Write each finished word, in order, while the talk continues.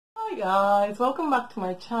Hi guys, welcome back to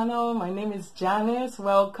my channel. My name is Janice.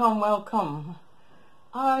 Welcome.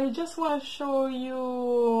 I just want to show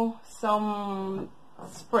you some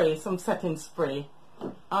spray, some setting spray.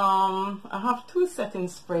 I have two setting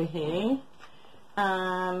spray here,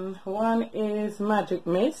 and one is Magic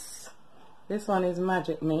Mist. This one is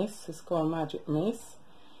Magic Mist. It's called Magic Mist,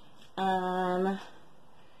 and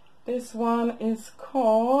this one is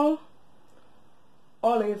called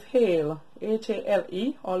Olive Hale,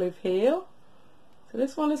 H-A-L-E, Olive Hale. So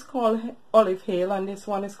this one is called Olive Hale and this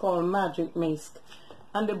one is called Magic Mist,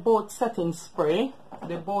 and they're both setting spray.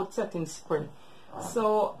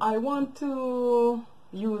 So I want to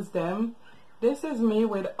use them. This is me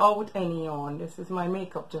without any on. This is my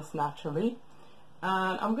makeup just naturally,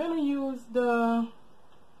 and I'm going to use the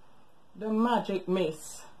Magic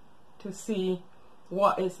Mist to see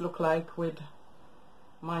what it looks like with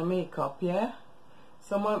my makeup. Yeah,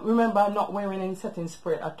 so remember, I'm not wearing any setting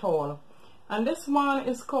spray at all. And this one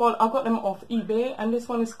is called, I got them off eBay, and this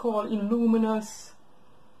one is called Illuminous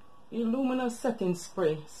setting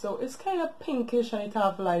spray. So it's kind of pinkish and it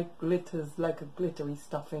have like glitters, like a glittery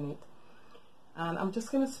stuff in it. And I'm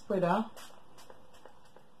just gonna spray that.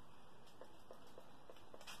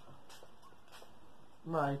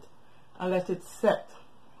 Right, and let it set.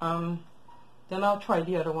 Then I'll try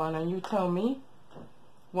the other one and you tell me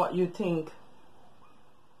what you think,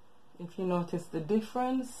 if you notice the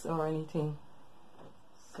difference or anything.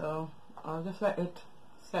 So I'll just let it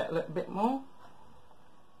set a little bit more,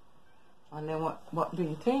 and then what do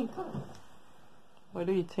you think? What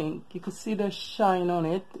do you think? You can see the shine on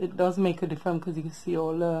it. It does make a difference because you can see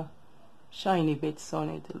all the shiny bits on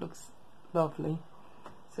it. It looks lovely.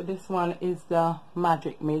 So this one is the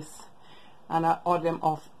Magic Mist, and I ordered them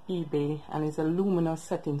off eBay, and it's a luminous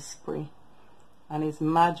setting spray, and it's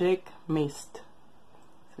Magic Mist.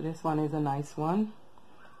 So this one is a nice one.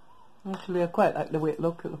 Actually, I quite like the way it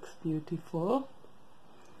looks. It looks beautiful.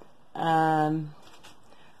 And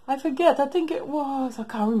I forget, I think it was, I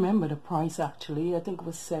can't remember the price actually. I think it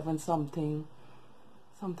was $7 something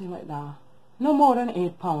like that. No more than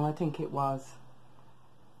 £8, I think it was.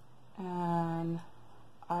 And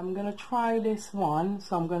I'm gonna try this one,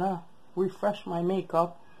 so I'm gonna refresh my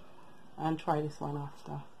makeup and try this one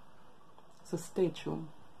after. So stay tuned.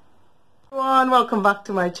 Everyone, welcome back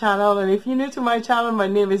to my channel, and if you're new to my channel, my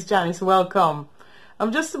name is Janice. Welcome.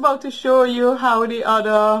 I'm just about to show you how the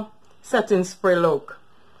other setting spray look.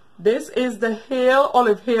 This is the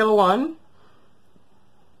Olive Hale one.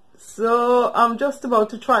 So I'm just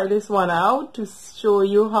about to try this one out to show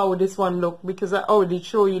you how this one look, because I already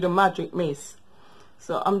showed you the Magic Mist.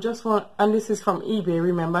 So I'm just and this is from eBay,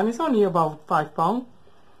 remember, and it's only about £5.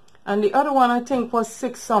 And the other one I think was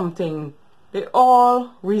 $6 something. They're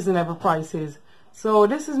all reasonable prices. So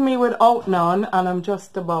this is me without none, and I'm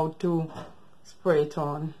just about to spray it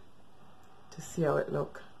on to see how it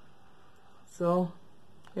look. So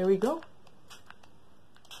here we go.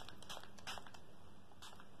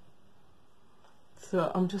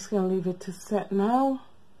 So I'm just gonna leave it to set now,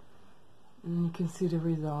 and you can see the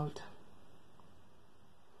result.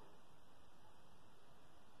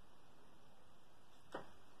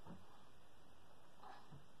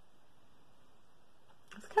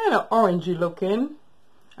 Kind of orangey looking,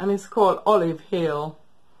 and it's called Olive Hale.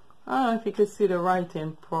 I don't know if you can see the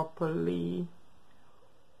writing properly.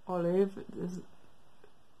 Olive,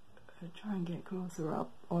 I'll try and get closer up.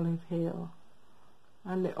 Olive Hale,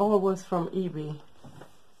 and it all was from eBay.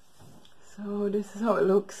 So this is how it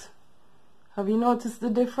looks. Have you noticed the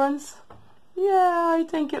difference? Yeah, I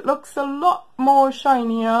think it looks a lot more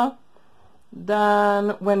shinier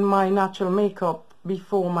than when my natural makeup,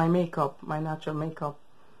 before my natural makeup.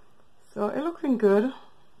 So it's looking good.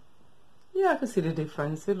 Yeah, I can see the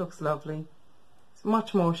difference. It looks lovely. It's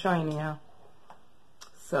much more shinier.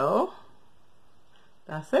 So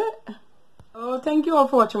that's it. Oh, thank you all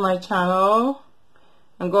for watching my channel,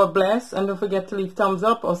 and God bless, and don't forget to leave thumbs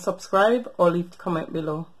up or subscribe or leave a comment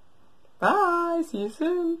below. Bye, see you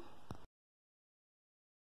soon.